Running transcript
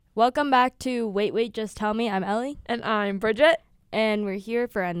Welcome back to Wait, Just Tell Me. I'm Ellie. And I'm Brigit. And we're here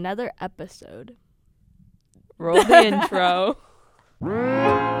for another episode. Roll the intro.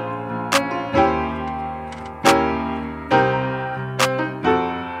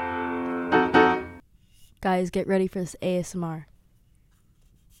 Guys, get ready for this ASMR.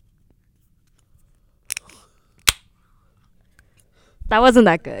 That wasn't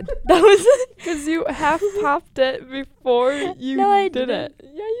that good. That was Because you half popped it before you No, I did didn't.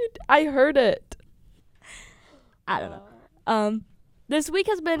 it. Yeah, I heard it. I don't know. This week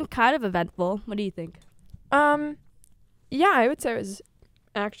has been kind of eventful. What do you think? Yeah, I would say it was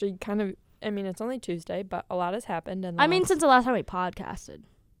actually kind of, it's only Tuesday, but a lot has happened. Since the last time we podcasted.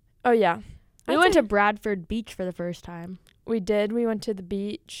 Oh, yeah. We went to Bradford Beach for the first time. We did. We went to the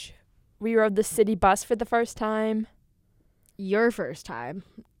beach. We rode the city bus for the first time. Your first time.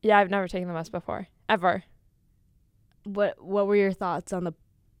 Yeah, I've never taken the bus before. Ever. What were your thoughts on the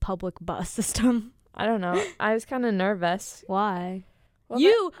public bus system? I don't know. I was kind of nervous. Why?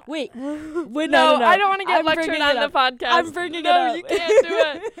 Well, Wait. No, I don't want to get lectured on the podcast. I'm bringing it No, up. you can't do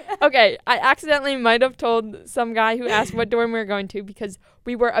it. Okay, I accidentally might have told some guy who asked what dorm we were going to because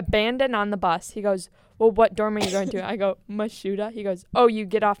we were abandoned on the bus. He goes, well, what dorm are you going to? I go, Mashuda. He goes, oh, you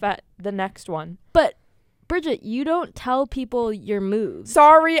get off at the next one. But, Bridget, you don't tell people your moves.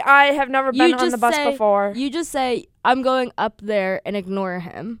 Sorry, I have never been on the bus before. You just say, I'm going up there and ignore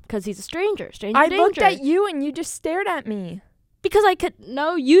him because he's a stranger. I looked at you and you just stared at me. Because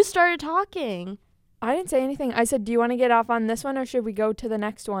you started talking. I didn't say anything. I said, do you want to get off on this one or should we go to the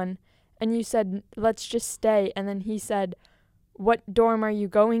next one? And you said, let's just stay. And then he said, what dorm are you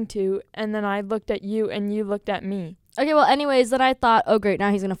going to? And then I looked at you and you looked at me. Okay, well, anyways, then I thought, oh, great,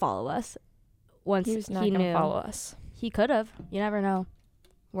 now he's going to follow us. Once he was not he going to knew. follow us. He could have. You never know.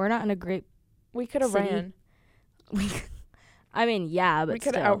 We're not in a great We could have city. ran. Yeah, but we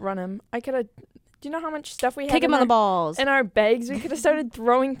could have outrun him. I could have. Do you know how much stuff we had? Kick him on the balls. In our bags, we could have started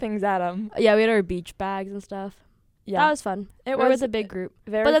throwing things at him. Yeah, we had our beach bags and stuff. Yeah, that was fun. It was was a big group.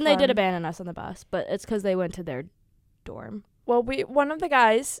 Very but then fun. they did abandon us on the bus, but it's because they went to their dorm. Well, one of the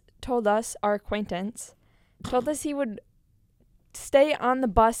guys told us, our acquaintance, told us he would stay on the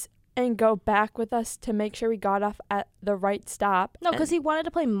bus and go back with us to make sure we got off at the right stop. No, because he wanted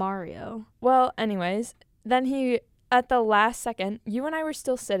to play Mario. Well, anyways, then he, at the last second, you and I were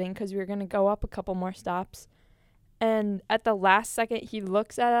still sitting because we were going to go up a couple more stops. And at the last second, he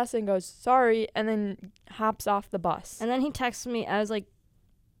looks at us and goes, sorry, and then hops off the bus. And then he texts me. And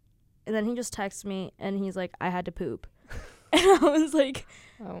then he just texts me, and he's like, I had to poop. And I was like,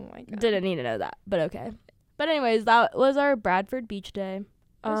 oh, my God. Didn't need to know that, but okay. But anyways, that was our Bradford Beach day.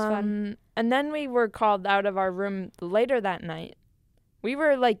 It was fun. And then we were called out of our room later that night. We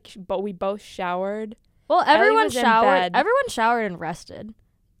were but we both showered. Well, everyone was in showered. bed. Everyone showered and rested.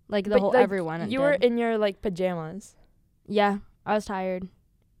 Everyone. You were in your pajamas. Yeah, I was tired.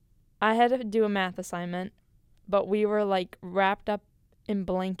 I had to do a math assignment, but we were wrapped up in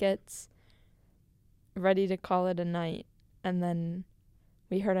blankets, ready to call it a night. And then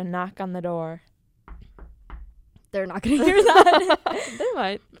we heard a knock on the door. They're not gonna hear that. They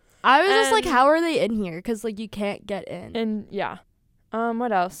might. I was just like, how are they in here? Because you can't get in. And yeah.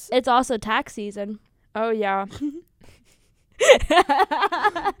 What else? It's also tax season. Oh yeah.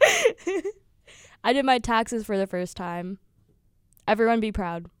 I did my taxes for the first time. Everyone be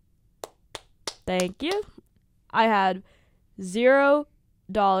proud. Thank you. I had $0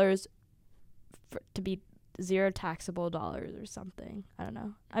 to be 0 taxable dollars or something. I don't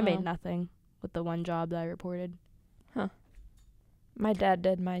know. I made nothing with the one job that I reported. Huh. My dad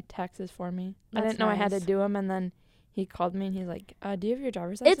did my taxes for me. That's I didn't know I had to nice. do them, and then he called me and he's like, do you have your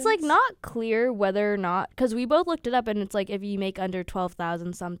driver's license? It's not clear whether or not, because we both looked it up, and it's if you make under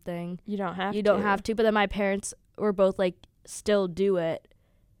 12,000 something, you don't have to. But then my parents were both still do it,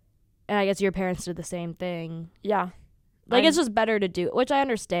 and I guess your parents did the same thing. Yeah. It's just better to do it, which I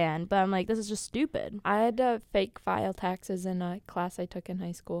understand, but I'm this is just stupid. I had to fake file taxes in a class I took in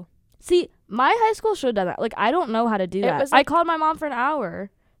high school. See, my high school should have done that. I don't know how to do that. I called my mom for an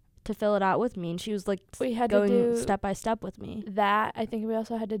hour to fill it out with me, and she was we had going to do step by step with me. That, I think we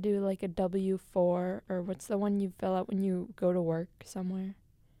also had to do a W-4, or what's the one you fill out when you go to work somewhere?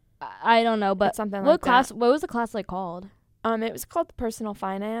 I don't know, but it's something what was the class called? It was called personal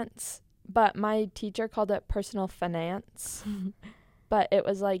finance, but my teacher called it personal finance. But it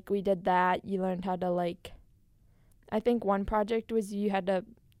was we did that. You learned how to I think one project was you had to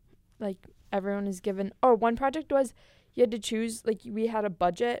everyone is given, one project was you had to choose, we had a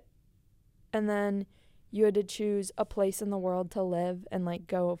budget, and then you had to choose a place in the world to live and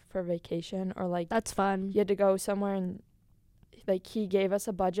go for vacation, or that's fun. you had to go somewhere and like he gave us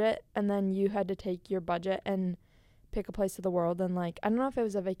a budget, and then you had to take your budget and pick a place of the world, and like I don't know if it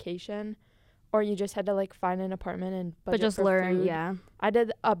was a vacation or you just had to like find an apartment and budget But just for learn, food. yeah. I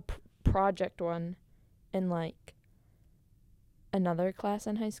did a project one in like another class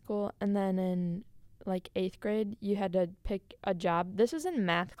in high school, and then in like 8th grade you had to pick a job. This was in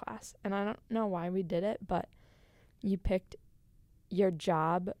math class, and I don't know why we did it, but you picked your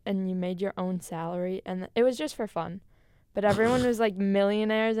job and you made your own salary, and it was just for fun. But everyone was like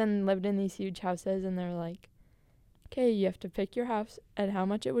millionaires and lived in these huge houses, and they're like, okay, you have to pick your house and how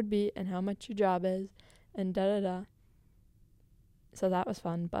much it would be and how much your job is and da-da-da. So that was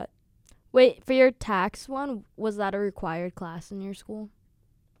fun, but... Wait, for your tax one, was that a required class in your school?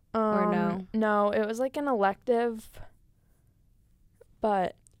 Or no? No, it was like an elective,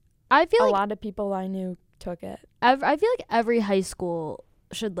 but I feel a like lot of people I knew took it. I feel like every high school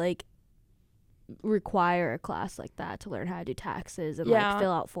should like require a class like that to learn how to do taxes and like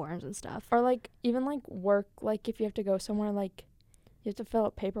fill out forms and stuff. Or like even like work, like if you have to go somewhere, like you have to fill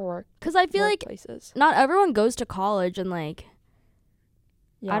out paperwork. Because I feel like places. Not everyone goes to college and like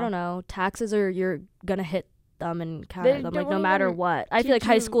I don't know, taxes are you're gonna hit them and count them like no matter what. I feel like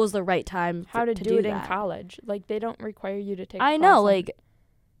high school is the right time how to do it in that. college. Like they don't require you to take. I know, like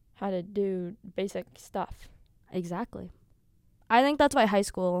how to do basic stuff. Exactly. I think that's why high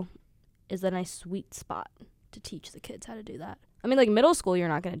school is a nice sweet spot to teach the kids how to do that. I mean, like middle school, you're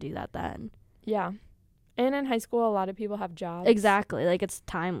not gonna do that then. Yeah, and in high school, a lot of people have jobs. Exactly, like it's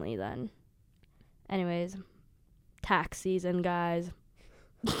timely then. Anyways, tax season, guys.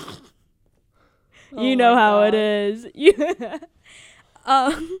 You know how it is.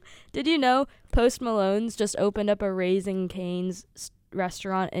 Did you know Post Malone's just opened up a Raising Cane's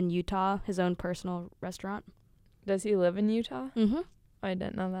restaurant in Utah, his own personal restaurant? Does he live in Utah? Mm-hmm. I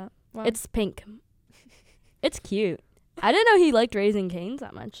didn't know that. Wow. It's pink. It's cute. I didn't know he liked Raising Cane's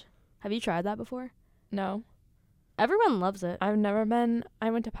that much. Have you tried that before? No. Everyone loves it. I've never been. I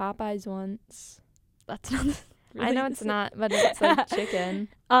went to Popeyes once. That's not... Really? I know it's not, but it's like chicken.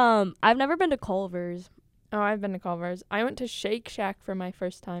 I've never been to Culver's. Oh, I've been to Culver's. I went to Shake Shack for my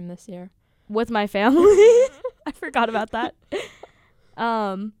first time this year. With my family. I forgot about that.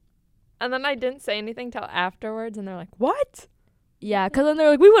 And then I didn't say anything till afterwards, and they're like, what? Yeah, because then they're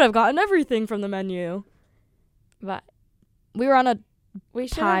like, we would have gotten everything from the menu. But we were on a we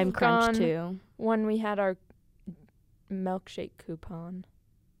time crunch, too. When we had our milkshake coupon.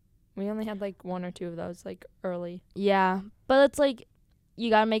 We only had, like, 1 or 2 of those, like, early. Yeah, but it's, like, you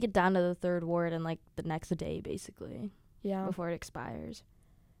got to make it down to the 3rd ward and, like, the next day, basically. Yeah. Before it expires.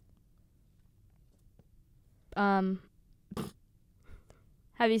 Have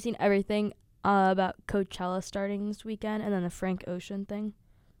you seen everything about Coachella starting this weekend and then the Frank Ocean thing?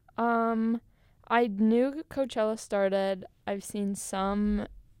 I knew Coachella started. I've seen some,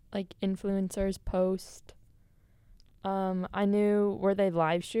 like, influencers post. I knew, were they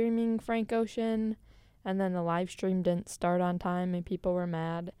live streaming Frank Ocean? And then the live stream didn't start on time and people were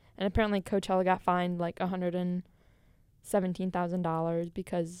mad. And apparently Coachella got fined like $117,000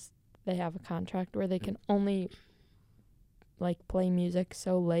 because they have a contract where they can only like play music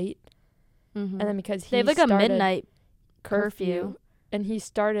so late. Mm-hmm. And then because they have like a midnight curfew. And he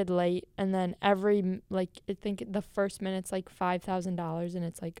started late, and then every, like, I think the first minute's like $5,000 and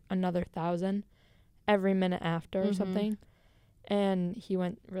it's like another $1,000 every minute after or something, and he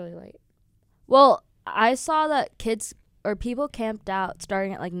went really late. Well, I saw that kids or people camped out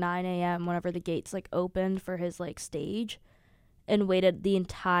starting at like 9 a.m. whenever the gates like opened for his like stage, and waited the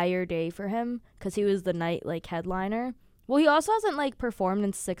entire day for him because he was the night like headliner. Well, he also hasn't like performed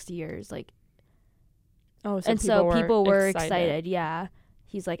in 6 years, like. Oh, so people were excited. Yeah,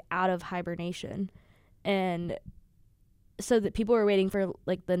 he's like out of hibernation, and so that people were waiting for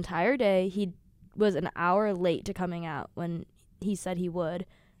like the entire day. He was an hour late to coming out when he said he would.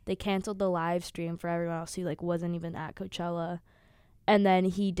 They canceled the live stream for everyone else who like wasn't even at Coachella, and then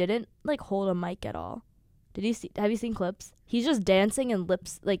he didn't like hold a mic at all. Have you seen clips? He's just dancing and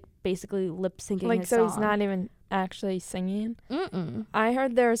basically lip syncing like his so song. He's not even actually singing. Mm-mm. I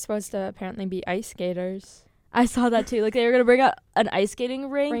heard there were supposed to apparently be ice skaters. I saw that too. Like they were gonna bring out an ice skating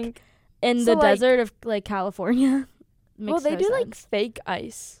rink. In the desert of like California. Well, they do like fake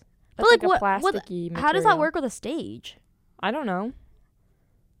ice. That's but like a plasticky material. How does that work with a stage? I don't know.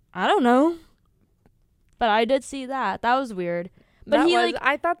 But I did see that. That was weird. But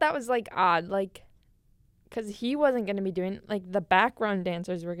I thought that was like odd, like, because he wasn't gonna be doing like the background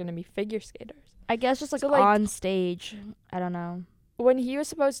dancers were gonna be figure skaters. I guess just like on stage. I don't know. When he was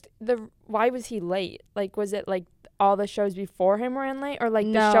supposed to, why was he late? Like, was it like all the shows before him ran late, or like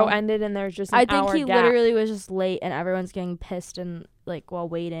the show ended and there's just an hour gap? I think he literally was just late and everyone's getting pissed and like while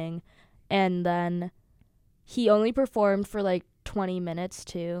waiting, and then he only performed for like 20 minutes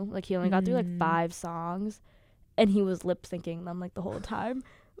too. Like he only got through like 5 songs, and he was lip syncing them like the whole time.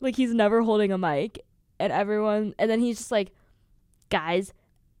 Like he's never holding a mic, and then he's just like, guys,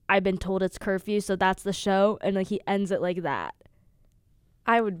 I've been told it's curfew, so that's the show, and like he ends it like that.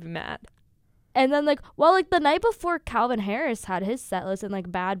 I would be mad. And then, like, well, like, the night before, Calvin Harris had his set list and,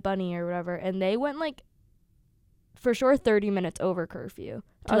 like, Bad Bunny or whatever, and they went, like, for sure 30 minutes over curfew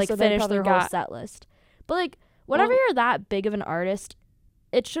to, like, so finish their whole set list. But, like, whenever you're that big of an artist,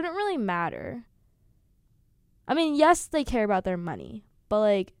 it shouldn't really matter. I mean, yes, they care about their money, but,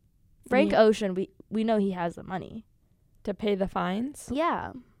 like, Frank Ocean, we know he has the money. To pay the fines?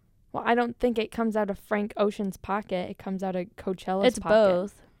 Yeah. Well, I don't think it comes out of Frank Ocean's pocket. It comes out of Coachella's pocket. It's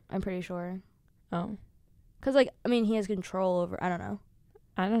both, I'm pretty sure. Oh. Because, like, I mean, he has control over, I don't know.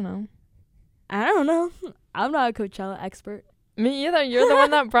 I don't know. I'm not a Coachella expert. Me either. You're the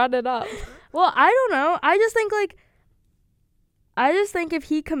one that brought it up. Well, I don't know. I just think if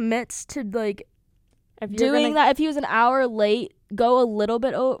he commits to, like, doing that, if he was an hour late, go a little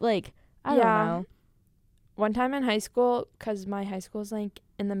bit, like, I don't know. One time in high school, because my high school is, like,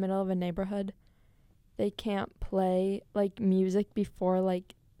 in the middle of a neighborhood, they can't play, like, music before,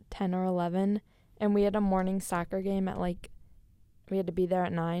 like, 10 or 11. And we had a morning soccer game at, like, we had to be there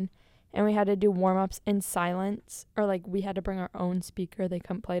at 9. And we had to do warm-ups in silence. Or, like, we had to bring our own speaker. They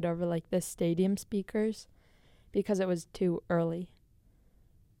couldn't play it over, like, the stadium speakers because it was too early.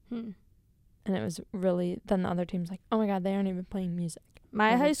 And it was really, then the other team's like, oh, my God, they aren't even playing music.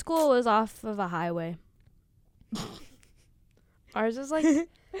 My high school was off of a highway. Ours is, like,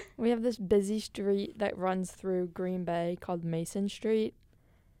 we have this busy street that runs through Green Bay called Mason Street.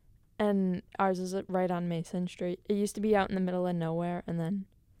 And ours is right on Mason Street. It used to be out in the middle of nowhere, and then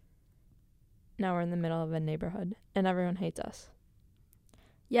now we're in the middle of a neighborhood, and everyone hates us.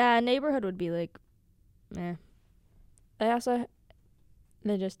 Yeah, a neighborhood would be like, meh. They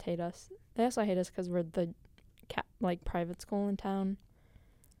just hate us. They also hate us because we're the, private school in town.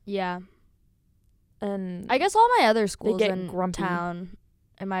 Yeah. And I guess all my other schools in my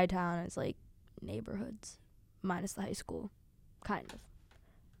town, is like neighborhoods, minus the high school, kind of.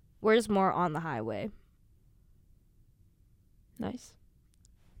 We're just more on the highway. Nice.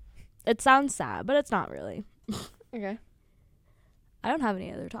 It sounds sad, but it's not really. Okay. I don't have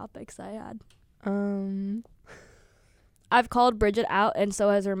any other topics I had. I've called Brigit out, and so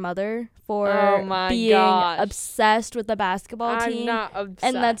has her mother, for being obsessed with the basketball team. I'm not obsessed.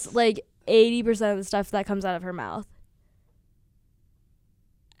 And that's like 80% of the stuff that comes out of her mouth.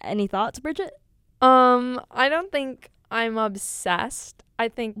 Any thoughts, Brigit? I don't think I'm obsessed. I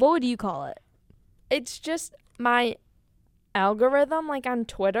think... What would you call it? It's just my algorithm, like on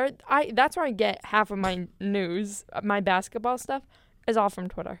Twitter. That's where I get half of my news. My basketball stuff is all from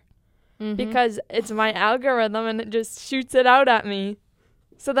Twitter. Mm-hmm. Because it's my algorithm and it just shoots it out at me.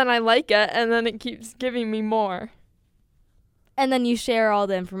 So then I like it and then it keeps giving me more. And then you share all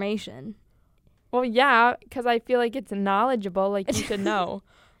the information. Well, yeah, because I feel like it's knowledgeable, like you should know.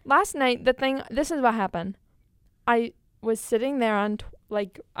 Last night, this is what happened. I was sitting there I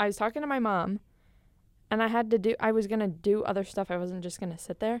was talking to my mom, and I was going to do other stuff. I wasn't just going to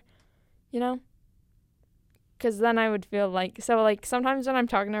sit there, you know? Because then I would feel sometimes when I'm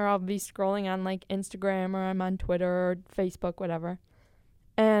talking to her, I'll be scrolling on, Instagram, or I'm on Twitter or Facebook, whatever.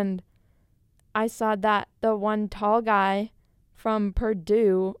 And I saw that the one tall guy from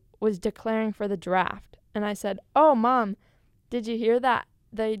Purdue was declaring for the draft. And I said, oh, Mom, did you hear that?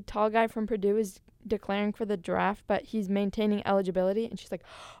 The tall guy from Purdue is declaring for the draft, but he's maintaining eligibility. And she's like,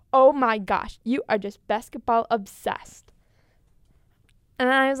 oh my gosh, you are just basketball obsessed. And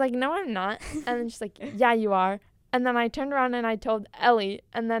then I was like, no, I'm not. And then she's like, yeah, you are. And then I turned around and I told Ellie.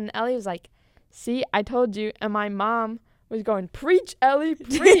 And then Ellie was like, see, I told you. And my mom was going, preach, Ellie,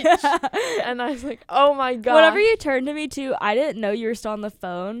 preach. And I was like, oh my God. Whenever you turned to me too, I didn't know you were still on the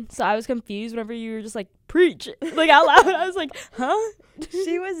phone. So I was confused whenever you were just like, preach, out loud. I was like, huh?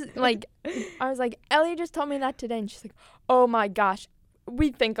 She was like, I was like, Ellie just told me that today. And she's like, oh my gosh,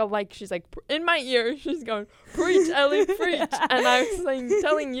 we think alike. She's like, in my ear, she's going, preach, Ellie, preach. And I was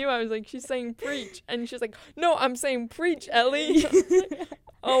telling you, I was like, she's saying preach. And she's like, no, I'm saying preach, Ellie.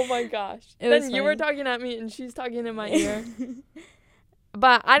 Oh my gosh. Then you were talking at me and she's talking in my ear.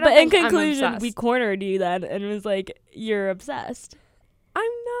 But I don't think in conclusion, we cornered you then and it was like, you're obsessed. I'm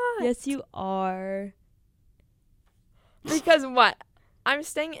not. Yes, you are. Because what? I'm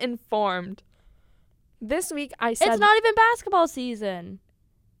staying informed. This week I said... It's not even basketball season.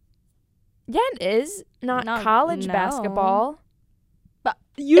 Yeah, it is. Not college no. basketball. But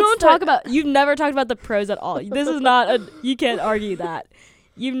you've never talked about the pros at all. This is not you can't argue that.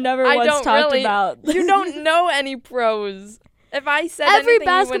 You've never once talked about. You don't know any pros. If I said every anything,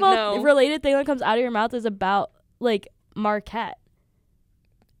 basketball related thing that comes out of your mouth is about like Marquette.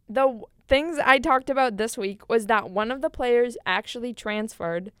 The things I talked about this week was that one of the players actually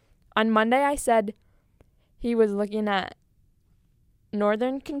transferred. On Monday, I said he was looking at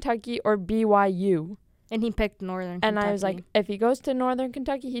Northern Kentucky or BYU. And he picked Northern Kentucky. And I was like, if he goes to Northern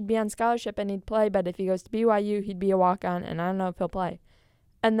Kentucky, he'd be on scholarship and he'd play. But if he goes to BYU, he'd be a walk-on, and I don't know if he'll play.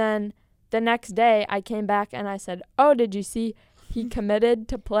 And then the next day, I came back and I said, oh, did you see he committed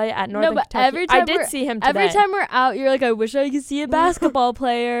to play at Northern Kentucky? I did see him today. Every time we're out, you're like, I wish I could see a basketball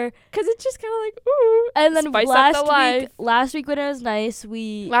player. Because it's just kind of like, ooh. And then last week when it was nice,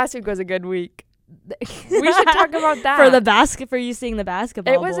 last week was a good week. We should talk about that. For you seeing the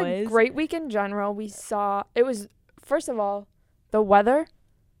basketball It was boys. a great week in general. It was, first of all, the weather,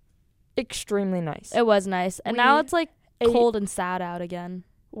 extremely nice. It was nice. And now it's like cold and sad out again.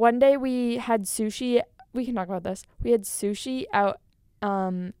 One day we had sushi. We can talk about this. We had sushi out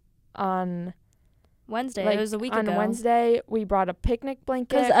on Wednesday. It was a week ago. On Wednesday, we brought a picnic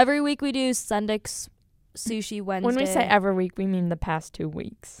blanket. Because every week we do Sunday's Sushi Wednesday. When we say every week, we mean the past 2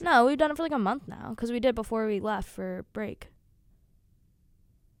 weeks. No, we've done it for like a month now. Because we did before we left for break.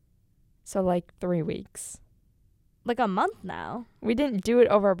 So like 3 weeks. Like a month now. We didn't do it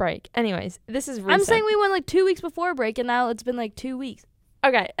over a break. Anyways, this is recent. I'm saying we went like 2 weeks before break, and now it's been like 2 weeks.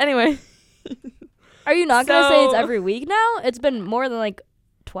 Okay, anyway. Are you not going to say it's every week now? It's been more than like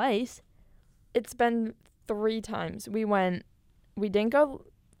twice. It's been 3 times. We didn't go.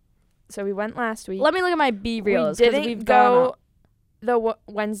 So we went last week. Let me look at my B reels. We didn't go the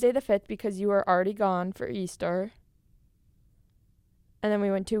Wednesday the 5th because you were already gone for Easter. And then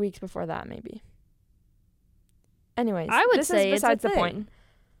we went 2 weeks before that, maybe. Anyways, I would this say is besides the point.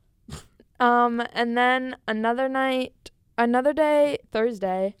 And then another day,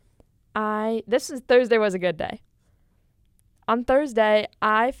 Thursday. Thursday was a good day. On Thursday,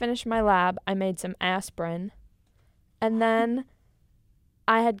 I finished my lab. I made some aspirin. And then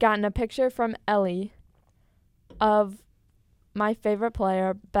I had gotten a picture from Ellie of my favorite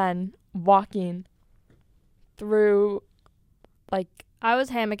player, Ben, walking through, like... I was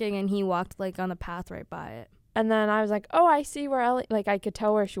hammocking and he walked, like, on the path right by it. And then I was like, oh, I see where Ellie... Like, I could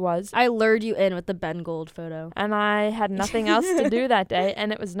tell where she was. I lured you in with the Ben Gold photo. And I had nothing else to do that day,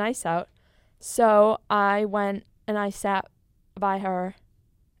 and it was nice out. So I went and I sat by her.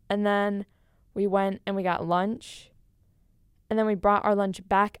 And then we went and we got lunch. And then we brought our lunch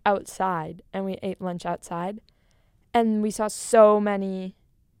back outside, and we ate lunch outside. And we saw so many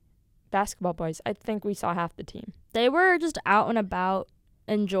basketball boys. I think we saw half the team. They were just out and about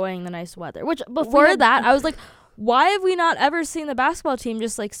enjoying the nice weather. Which, before that, I was like, why have we not ever seen the basketball team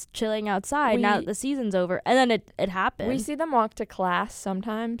just, like, chilling outside now that the season's over? And then it happened. We see them walk to class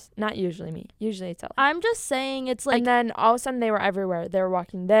sometimes. Not usually me. Usually it's Ellie. I'm just saying it's like... And then all of a sudden they were everywhere. They were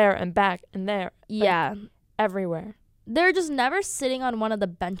walking there and back and there. Yeah. Like, everywhere. They're just never sitting on one of the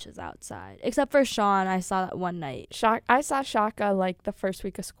benches outside. Except for Sean, I saw that one night. I saw Shaka, like, the first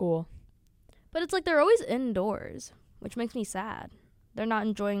week of school. But it's like they're always indoors, which makes me sad. They're not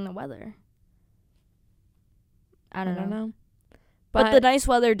enjoying the weather. I don't know. But the nice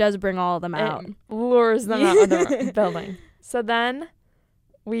weather does bring all of them out. It lures them out of the building. So then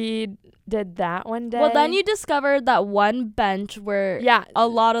we did that one day. Well, then you discovered that one bench where a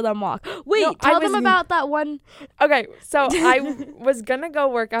lot of them walk. Wait, tell them about that one. Okay, so I was going to go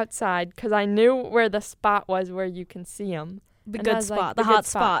work outside because I knew where the spot was where you can see them. The good spot, like, the hot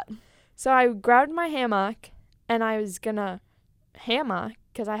spot. So I grabbed my hammock and I was going to hammock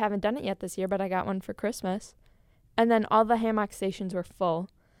because I haven't done it yet this year, but I got one for Christmas. And then all the hammock stations were full.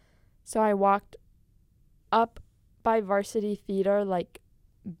 So I walked up by Varsity Theater, like,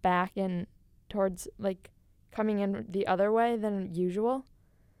 back in towards, like, coming in the other way than usual.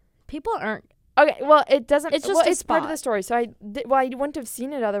 People aren't. Okay, well, it doesn't. It's just it's part of the story. So I wouldn't have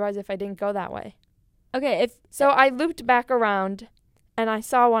seen it otherwise if I didn't go that way. Okay, So I looped back around, and I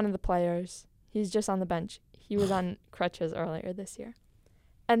saw one of the players. He's just on the bench. He was on crutches earlier this year.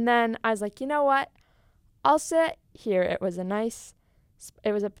 And then I was like, you know what? I'll sit here. It was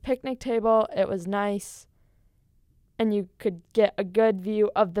a picnic table. It was nice. And you could get a good view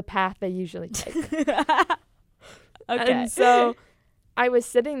of the path they usually take. Okay. And so I was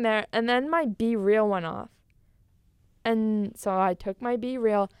sitting there, and then my B reel went off. And so I took my B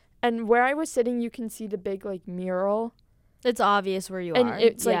reel, and where I was sitting, you can see the big, like, mural It's obvious where you and are.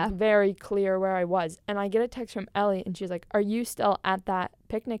 it's like very clear where I was. And I get a text from Ellie, and she's like, "Are you still at that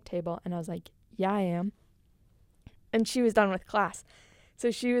picnic table?" And I was like, "Yeah, I am." And she was done with class, so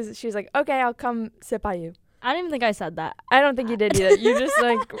she was like, "Okay, I'll come sit by you." I don't even think I said that. I don't think you did either. You just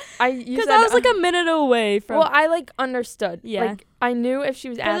like because I was like a minute away from. Well, I like understood. Yeah, like I knew if she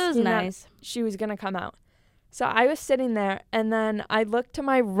was asking, it was nice. She was gonna come out. So I was sitting there, and then I looked to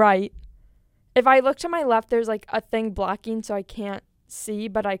my right. If I look to my left, there's like a thing blocking, so I can't see,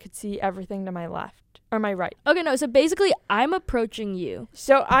 but I could see everything to my left or my right. Okay, no. So basically, I'm approaching you.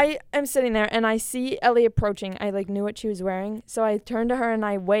 So I am sitting there, and I see Ellie approaching. I like knew what she was wearing, so I turned to her and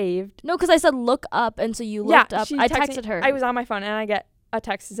I waved. No, because I said look up, and so you looked up. I texted her. I was on my phone, and I get a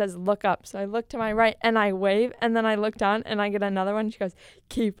text that says look up. So I look to my right, and I wave, and then I look down, and I get another one. She goes,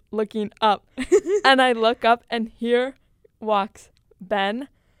 "Keep looking up," and I look up, and here walks Ben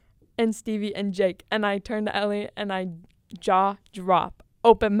and Stevie and Jake, and I turn to Ellie, and I jaw drop,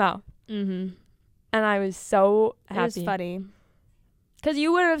 open mouth. Mm-hmm. And I was so happy. It was funny. Because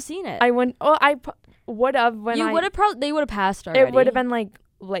you wouldn't have seen it. I wouldn't. Oh, I would have when you would have probably. They would have passed already. It would have been like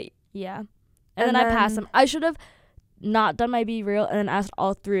late. Yeah. And then I passed them. I should have not done my B-reel and then asked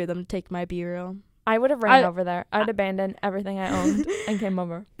all three of them to take my B-reel. I would have ran over there. I'd abandoned everything I owned and came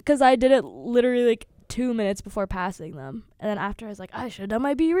over. Because I did it literally like 2 minutes before passing them. And then after I was like, I should have done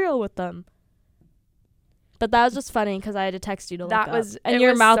my B-reel with them. But that was just funny because I had to text you to look up. And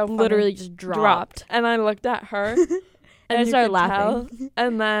your mouth so literally just dropped. And I looked at her. and I started laughing.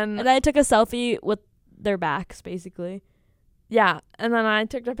 And then I took a selfie with their backs, basically. Yeah. And then I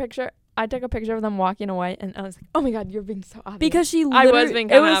took a picture of them walking away. And I was like, oh my God, you're being so obvious. Because she literally, I was being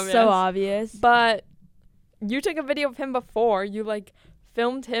kind of obvious. It was so obvious. But you took a video of him before. You like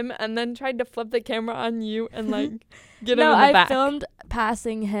filmed him and then tried to flip the camera on you and like get him in the back. No, I filmed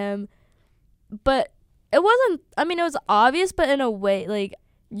passing him. But it wasn't, I mean, it was obvious, but in a way, like.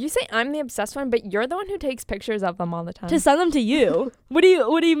 You say I'm the obsessed one, but you're the one who takes pictures of them all the time. To send them to you. What do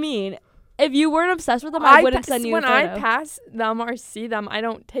you mean? If you weren't obsessed with them, I wouldn't send you a photo. When I pass them or see them, I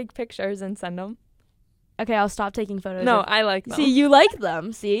don't take pictures and send them. Okay, I'll stop taking photos. No, I like them. See, you like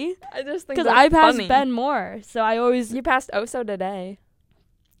them, see? I just think because I passed Ben more, so I always. You passed Oso today.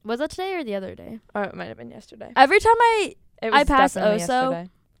 Was that today or the other day? Or it might have been yesterday. Every time I pass Oso, yesterday.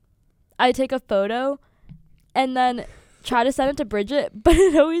 I take a photo and then try to send it to Brigit, but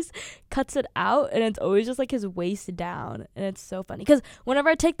it always cuts it out, and it's always just like his waist down, and it's so funny because whenever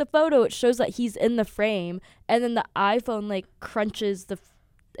I take the photo, it shows that he's in the frame, and then the iPhone like crunches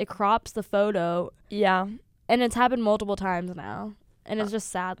it crops the photo. Yeah, and it's happened multiple times now, and it's just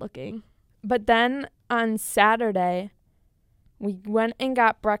sad looking. But then on Saturday, we went and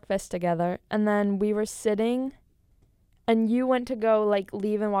got breakfast together, and then we were sitting, and you went to go like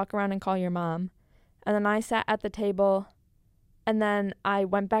leave and walk around and call your mom. And then I sat at the table, and then I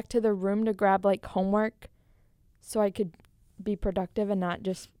went back to the room to grab, like, homework so I could be productive and not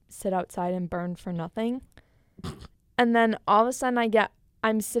just sit outside and burn for nothing. And then all of a sudden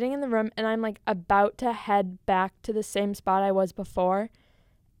I'm sitting in the room, and I'm, like, about to head back to the same spot I was before,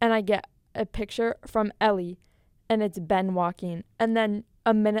 and I get a picture from Ellie, and it's Ben walking. And then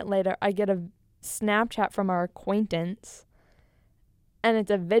a minute later, I get a Snapchat from our acquaintance. And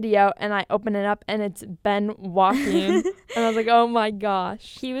it's a video, and I open it up, and it's Ben walking. And I was like, oh, my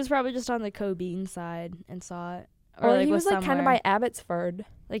gosh. He was probably just on the Cobean side and saw it. Or he was, like, kind of by Abbotsford.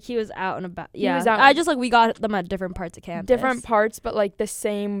 Like, he was out and about. Yeah. He was out. I just, like, we got them at different parts of campus. Different parts, but, like, the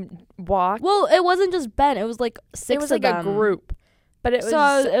same walk. Well, it wasn't just Ben. It was, like, 6 of them. It was, like, a group. But it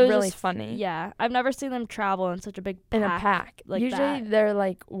was really funny. Yeah. I've never seen them travel in such a big pack. In a pack. Like usually that. They're,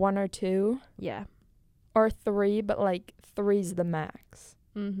 like, 1 or 2. Yeah. Or 3, but, like, 3's the max.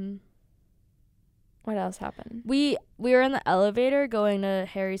 Mm-hmm. What else happened? We were in the elevator going to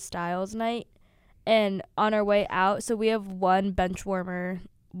Harry Styles night, and on our way out, so we have one bench warmer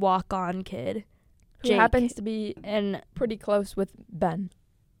walk-on kid, who happens to be pretty close with Ben.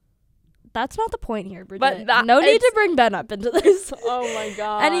 That's not the point here, Bridget. But no need to bring Ben up into this. Oh my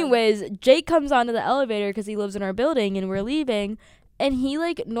God. Anyways, Jake comes onto the elevator because he lives in our building, and we're leaving, and he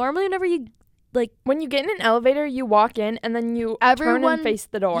like normally whenever you. Like when you get in an elevator, you walk in and then you turn and face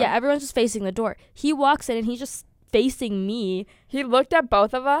the door. Yeah, everyone's just facing the door. He walks in and he's just facing me. He looked at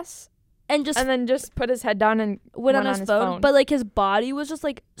both of us and then just put his head down and went on his phone. But like his body was just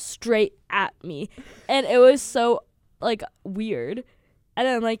like straight at me, and it was so like weird. I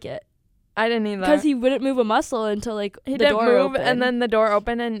didn't like it. I didn't either because he wouldn't move a muscle until like he the door move opened. And then the door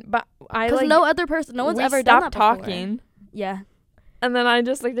opened but because no one's ever done that before. Talking. Yeah. And then I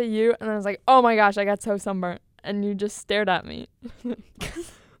just looked at you, and I was like, oh, my gosh, I got so sunburnt. And you just stared at me.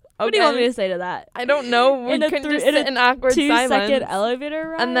 What do you want me to say to that? I don't know. We couldn't just sit in awkward silence. 2-second elevator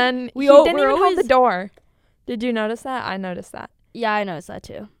ride? And then he didn't even hold the door. Did you notice that? I noticed that. Yeah, I noticed that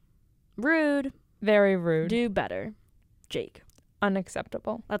too. Rude. Very rude. Do better. Jake.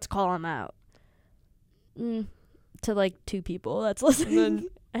 Unacceptable. Let's call him out. To like 2 people that's listening.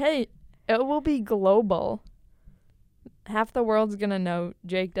 Hey, it will be global. Half the world's gonna know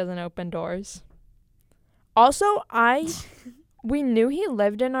Jake doesn't open doors. Also, we knew he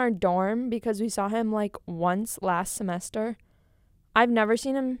lived in our dorm because we saw him like once last semester. I've never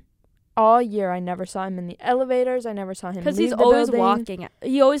seen him all year. I never saw him in the elevators. I never saw him because he's always walking.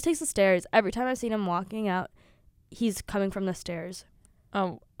 He always takes the stairs. Every time I've seen him walking out, he's coming from the stairs.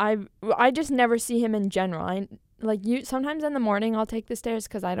 Oh, I just never see him in general. Sometimes in the morning I'll take the stairs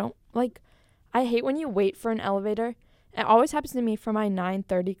because I hate when you wait for an elevator. It always happens to me for my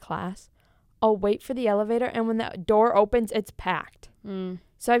 9:30 class. I'll wait for the elevator, and when the door opens, it's packed.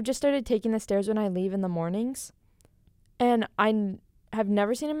 So I've just started taking the stairs when I leave in the mornings. And I have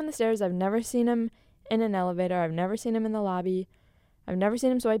never seen him in the stairs. I've never seen him in an elevator. I've never seen him in the lobby. I've never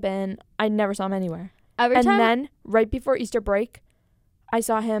seen him swipe in. I never saw him anywhere. Then, right before Easter break, I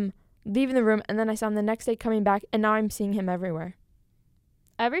saw him leaving the room, and then I saw him the next day coming back, and now I'm seeing him everywhere.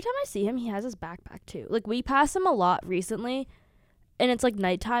 Every time I see him, he has his backpack, too. Like, we pass him a lot recently, and it's, like,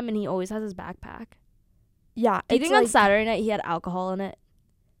 nighttime, and he always has his backpack. Yeah. Do you think on Saturday night he had alcohol in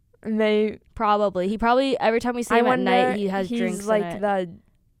it? Probably. He probably, every time we see him at night, he has drinks in it. He's like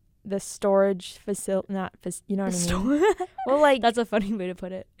the storage facility, you know what I mean? Well, like. That's a funny way to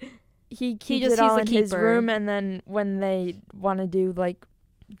put it. He keeps it all in his room, and then when they want to do, like,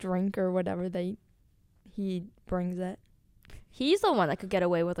 drink or whatever, he brings it. He's the one that could get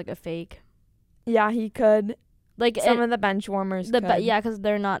away with, like, a fake. Yeah, he could. Like some of the bench warmers could. Yeah, because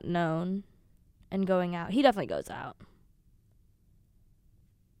they're not known and going out. He definitely goes out.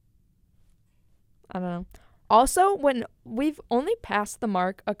 I don't know. Also, when we've only passed the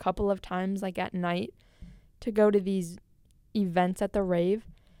mark a couple of times, like at night, to go to these events at the rave,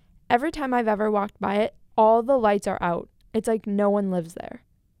 every time I've ever walked by it, all the lights are out. It's like no one lives there.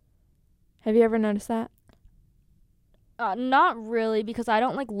 Have you ever noticed that? Not really, because I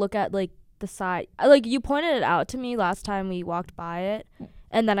don't, like, look at, like, the side. Like, you pointed it out to me last time we walked by it,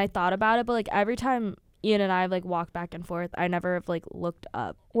 and then I thought about it, but, like, every time Ian and I have, like, walked back and forth, I never have, like, looked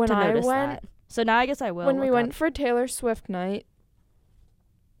up to notice that. So now I guess I will. When we went for Taylor Swift night,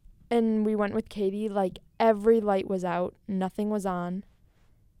 and we went with Katie, like, every light was out. Nothing was on.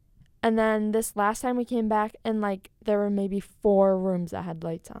 And then this last time we came back, and, like, there were maybe 4 rooms that had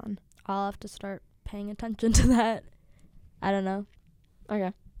lights on. I'll have to start paying attention to that. I don't know.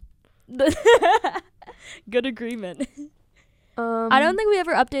 Okay. Good agreement. I don't think we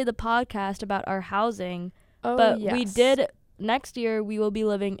ever updated the podcast about our housing. But yes. We did. Next year, we will be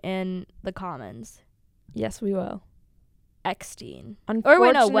living in the Commons. Yes, we will. Eckstein. Or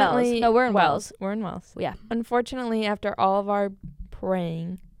wait, no, Wells. No, we're in Wells. We're in Wells. Yeah. Unfortunately, after all of our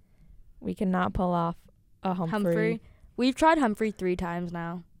praying, we cannot pull off a Humphrey. We've tried Humphrey 3 times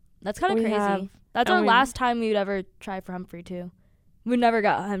now. That's kind of crazy. That's our last time we would ever try for Humphrey, too. We never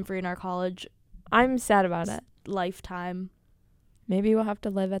got Humphrey in our college. I'm sad about it. Lifetime. Maybe we'll have to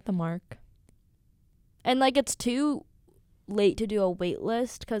live at the mark. And, like, it's too late to do a wait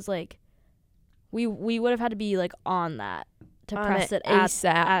list because, like, we would have had to be, like, on that to press it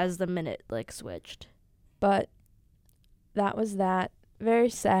as the minute, like, switched. But that was that. Very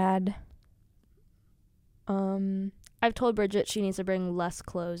sad. I've told Brigit she needs to bring less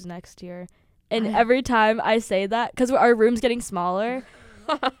clothes next year. And every time I say that, because our room's getting smaller,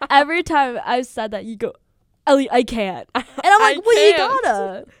 every time I've said that, you go, Ellie, I can't. And I'm like, well, you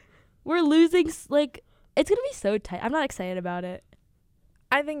gotta. We're losing, like, it's going to be so tight. I'm not excited about it.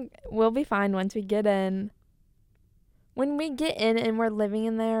 I think we'll be fine once we get in. When we get in and we're living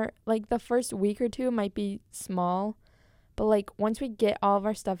in there, like, the first week or 2 might be small. But, like, once we get all of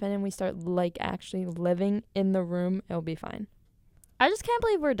our stuff in and we start, like, actually living in the room, it'll be fine. I just can't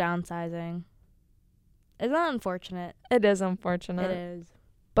believe we're downsizing. Isn't that unfortunate? It is unfortunate. It is.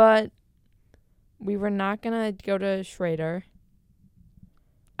 But we were not going to go to Schrader.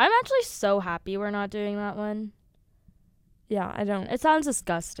 I'm actually so happy we're not doing that one. Yeah, I don't. It sounds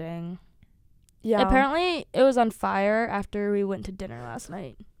disgusting. Yeah. Apparently, it was on fire after we went to dinner last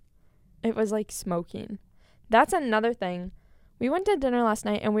night. It was, like, smoking. That's another thing. We went to dinner last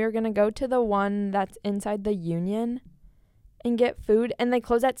night, and we were going to go to the one that's inside the Union and get food, and they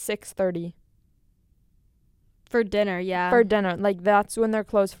close at 6:30. For dinner, yeah. For dinner. Like, that's when they're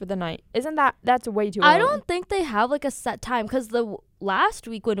closed for the night. That's way too early. I don't think they have, like, a set time, because the last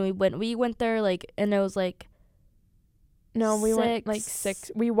week when we went there, like, and it was, like, No, we went like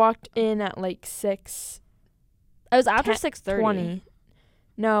 6. We walked in at like 6. It was after 6:30.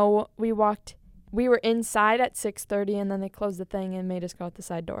 No, we were inside at 6:30 and then they closed the thing and made us go out the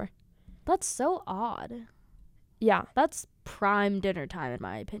side door. That's so odd. Yeah. That's prime dinner time in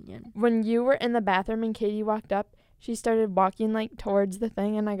my opinion. When you were in the bathroom and Katie walked up, she started walking like towards the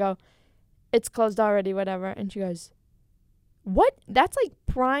thing and I go, "It's closed already, whatever." And she goes, "What? That's like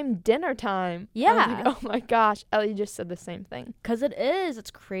prime dinner time." Yeah. I was like, oh my gosh. Ellie just said the same thing. 'Cause it is.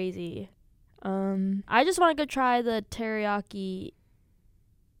 It's crazy. I just want to go try the teriyaki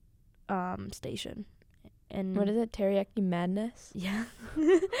station. And what is it? Teriyaki Madness? Yeah.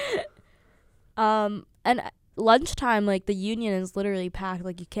 And lunchtime, like, the Union is literally packed.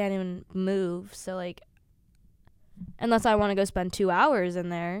 Like, you can't even move. So, like, unless I want to go spend 2 hours in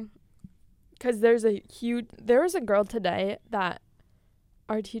there. Because there was a girl today that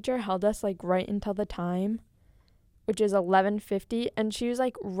our teacher held us, like, right until the time, which is 11:50. And she was,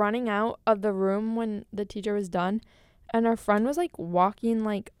 like, running out of the room when the teacher was done. And our friend was, like, walking,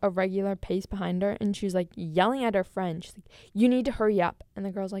 like, a regular pace behind her. And she was, like, yelling at her friend. She's like, "You need to hurry up." And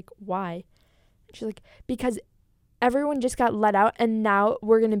the girl's like, "Why?" She's like, "Because everyone just got let out and now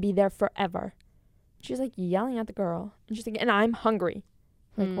we're going to be there forever." She's, like, yelling at the girl. And she's like, "And I'm hungry."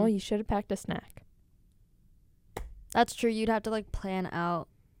 I'm like, well, you should have packed a snack. That's true. You'd have to, like, plan out.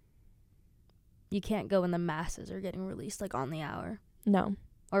 You can't go when the masses are getting released, like, on the hour. No.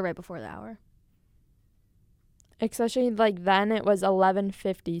 Or right before the hour. Especially, like, then it was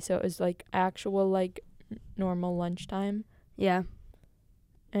 11:50, so it was, like, actual, like, normal lunchtime. Yeah.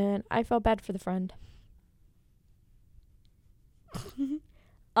 And I felt bad for the friend.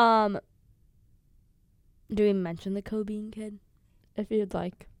 Do we mention the Kobe kid? If you'd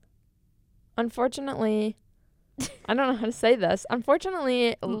like. Unfortunately, I don't know how to say this.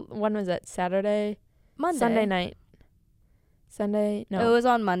 Unfortunately, when was it? Saturday? Monday. Sunday night. Sunday? No. It was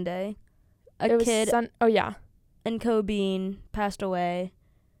on Monday. A kid oh, yeah. in Kobe passed away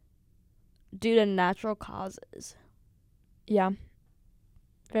due to natural causes. Yeah.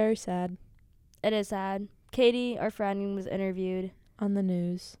 Very sad. It is sad. Katie, our friend, was interviewed. On the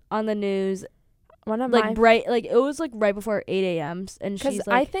news. One of like it was like right before 8 a.m. and she's like,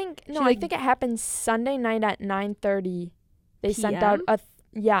 I think it happened Sunday night at 9:30. They sent out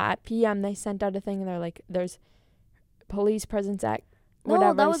at PM they sent out a thing and they're like, "There's police presence at whatever."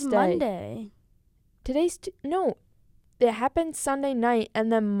 No, that was stay. Monday. It happened Sunday night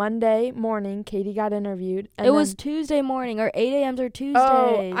and then Monday morning Katie got interviewed. And it was Tuesday morning. Our 8 a.m.s are Tuesdays.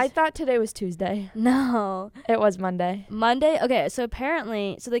 Oh, I thought today was Tuesday. No, it was Monday. Okay, so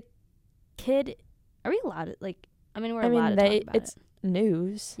apparently, the kid. Are we allowed to, like, we're allowed to talk about it's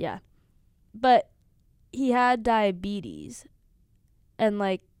news. Yeah. But he had diabetes. And,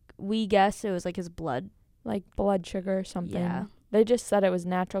 like, we guessed it was, like, his blood. Like, blood sugar or something. Yeah. They just said it was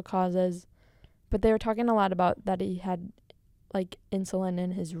natural causes. But they were talking a lot about that he had, like, insulin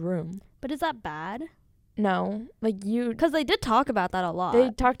in his room. But is that bad? No. Like, because they did talk about that a lot.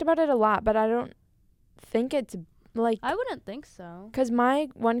 They talked about it a lot, but I don't think it's like, I wouldn't think so. Because my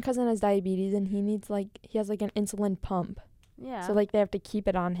one cousin has diabetes and he has like an insulin pump. Yeah. So like they have to keep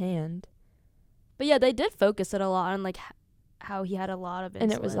it on hand. But yeah, they did focus it a lot on like how he had a lot of insulin.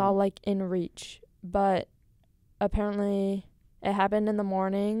 And it was all like in reach. But apparently it happened in the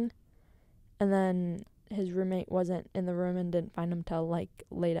morning and then his roommate wasn't in the room and didn't find him till like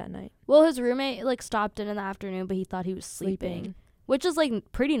late at night. Well, his roommate like stopped in the afternoon, but he thought he was sleeping. Which is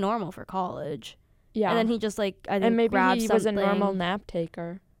like pretty normal for college. Yeah. And then he just like, I think, and maybe grabbed he something. was a normal nap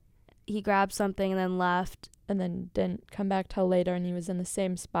taker. He grabbed something and then left. And then didn't come back till later and he was in the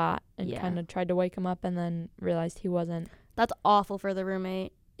same spot and kind of tried to wake him up and then realized he wasn't. That's awful for the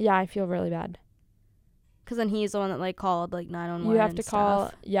roommate. Yeah, I feel really bad. Because then he's the one that like called like 911. You have to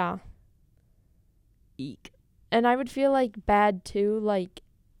call, yeah. Eek. And I would feel like bad too, like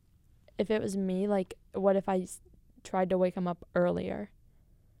if it was me, like what if I tried to wake him up earlier?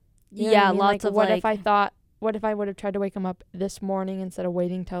 You know yeah, what I mean? lots like, of what if I would have tried to wake him up this morning instead of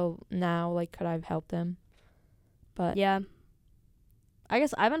waiting till now? Like, could I have helped him? But yeah, I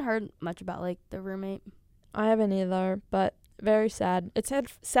guess I haven't heard much about like the roommate. I haven't either, but very sad. It's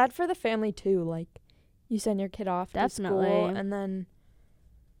sad for the family too. Like, you send your kid off to school and then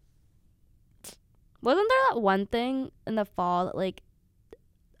wasn't there that one thing in the fall that like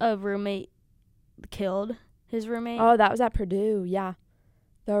a roommate killed his roommate? Oh, that was at Purdue. Yeah.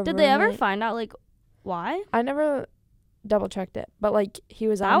 Did they ever find out like why? I never double checked it, but like he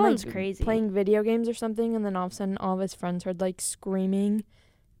was that one's crazy playing video games or something, and then all of a sudden all of his friends heard like screaming,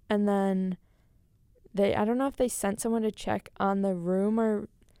 and then I don't know if they sent someone to check on the room or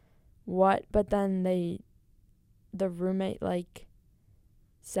what, but then they the roommate, like,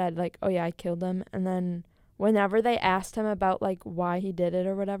 said, like, oh, yeah, I killed him. And then whenever they asked him about, like, why he did it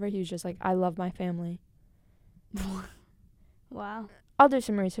or whatever, he was just like, I love my family. Wow. I'll do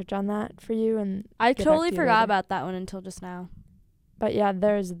some research on that for you. And I get totally back to you forgot later. about that one until just now. But, yeah,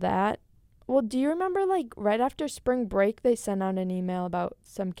 there's that. Well, do you remember, like, right after spring break, they sent out an email about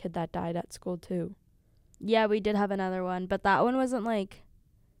some kid that died at school, too? Yeah, we did have another one, but that one wasn't, like...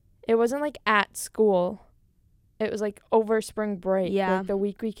 It wasn't, like, at school. It was, like, over spring break. Yeah. Like, the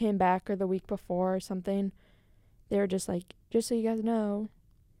week we came back or the week before or something. They were just like, just so you guys know,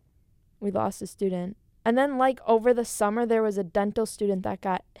 we lost a student. And then, like, over the summer, there was a dental student that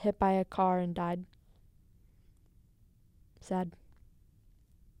got hit by a car and died. Sad.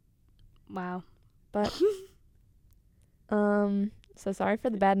 Wow. But, so sorry for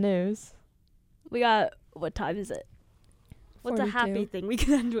the bad news. We got... What time is it? What's 42. a happy thing we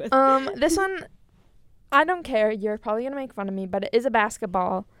can end with? This one, I don't care. You're probably going to make fun of me, but it is a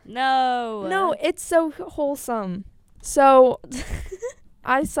basketball. No. No, it's so wholesome. So,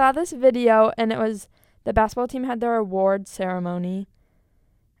 I saw this video, and it was the basketball team had their award ceremony,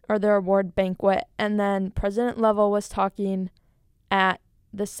 or their award banquet, and then President Lovell was talking at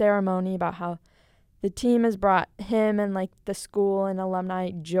the ceremony about how the team has brought him and, like, the school and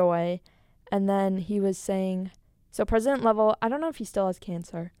alumni joy. And then he was saying, so President Lovell, I don't know if he still has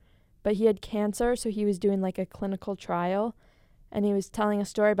cancer, but he had cancer, so he was doing, like, a clinical trial. And he was telling a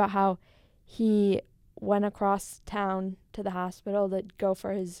story about how he went across town to the hospital to go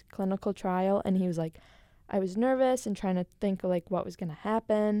for his clinical trial. And he was like, I was nervous and trying to think, like, what was going to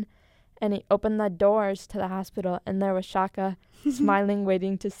happen. And he opened the doors to the hospital, and there was Shaka smiling,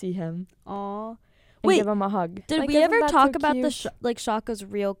 waiting to see him. Aw. And Wait, give him a hug. Did Like, we isn't ever that talk so about the cute? Shaka's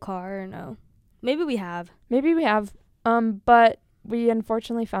real car or no? Maybe we have. Maybe we have. But we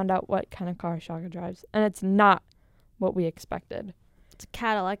unfortunately found out what kind of car Shaka drives, and it's not what we expected. It's a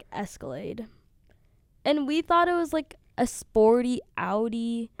Cadillac Escalade. And we thought it was like a sporty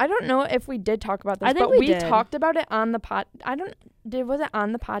Audi. I don't know if we did talk about this, I think but we did. talked about it on the was it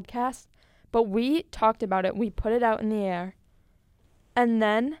on the podcast? But we talked about it. We put it out in the air. And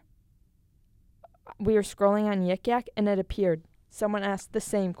then we were scrolling on Yik Yak, and it appeared. Someone asked the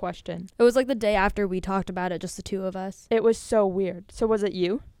same question. It was like the day after we talked about it, just the two of us. It was so weird. So was it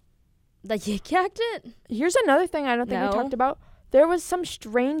you? That Yik Yacked it? Here's another thing I don't think we No. talked about. There was some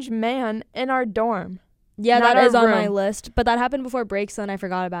strange man in our dorm. Yeah, Not that is our on my room. list. But that happened before break, so then I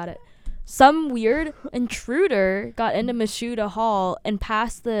forgot about it. Some weird intruder got into Mashuda Hall and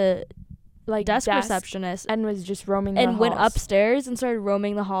passed the Like desk receptionist and was just roaming and the went halls. upstairs and started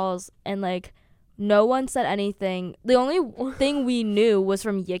roaming the halls, and like no one said anything. The only thing we knew was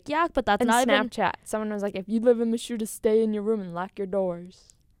from Yik Yak, but that's And not even... Snapchat. Someone was like, if you live in Mashuda, stay in your room and lock your doors.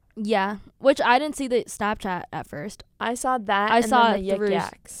 Yeah, which I didn't see the Snapchat at first. I saw that. I and saw then the it through Yik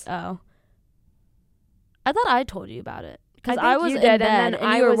Yaks. Oh. I thought I told you about it. Because I I think was you in did, bed and and, then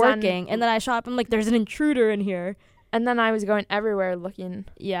I you were was on- working. And then I shot up. I'm like, there's an intruder in here. And then I was going everywhere looking.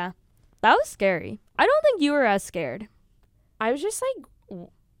 Yeah. That was scary. I don't think you were as scared. I was just like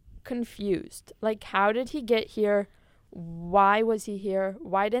confused. Like, how did he get here? Why was he here?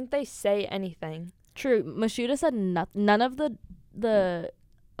 Why didn't they say anything? True. Mashuda said none of the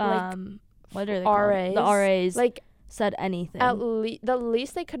Like, what are they RAs? called? The RAs Like, said anything. the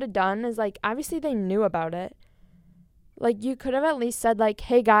least they could have done is, like, obviously they knew about it. Like, you could have at least said, like,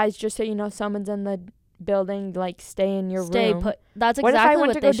 hey guys, just so you know, someone's in the building, like, stay in your Stay room. put. That's What exactly if I went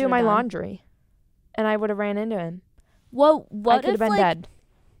what to they go do should've my done. laundry and I would have ran into him? Well, I what could have if been like dead.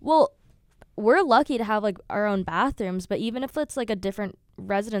 well, we're lucky to have like our own bathrooms, but even if it's like a different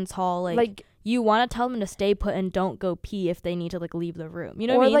residence hall, like you want to tell them to stay put and don't go pee if they need to like leave the room. You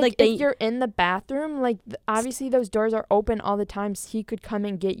know or what I mean? like they if you're in the bathroom, like obviously those doors are open all the time, so he could come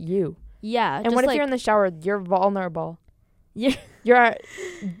and get you. yeah. And just what if like, you're in the shower? You're vulnerable. Yeah. You're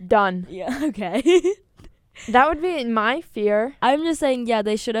done. Yeah. Okay. That would be my fear. I'm just saying, yeah,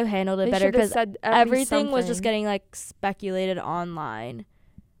 they should have handled it They better should have because said at least everything was just something. getting like speculated online,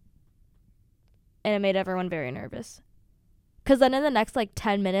 and it made everyone very nervous. Because then in the next like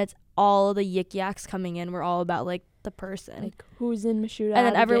 10 minutes, all of the Yik Yaks coming in were all about like the person, Like, who's in Mashuda? and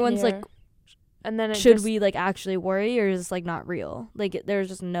then everyone's like, and then should we like actually worry, or is this like not real? Like there's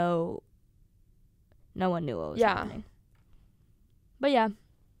just no one knew what was happening. But yeah,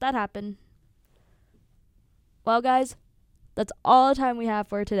 that happened. Well, guys, that's all the time we have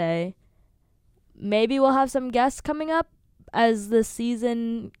for today. Maybe we'll have some guests coming up as the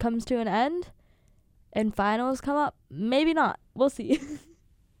season comes to an end and finals come up. Maybe not. We'll see.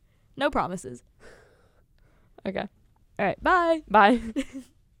 No promises. Okay. All right. Bye. Bye.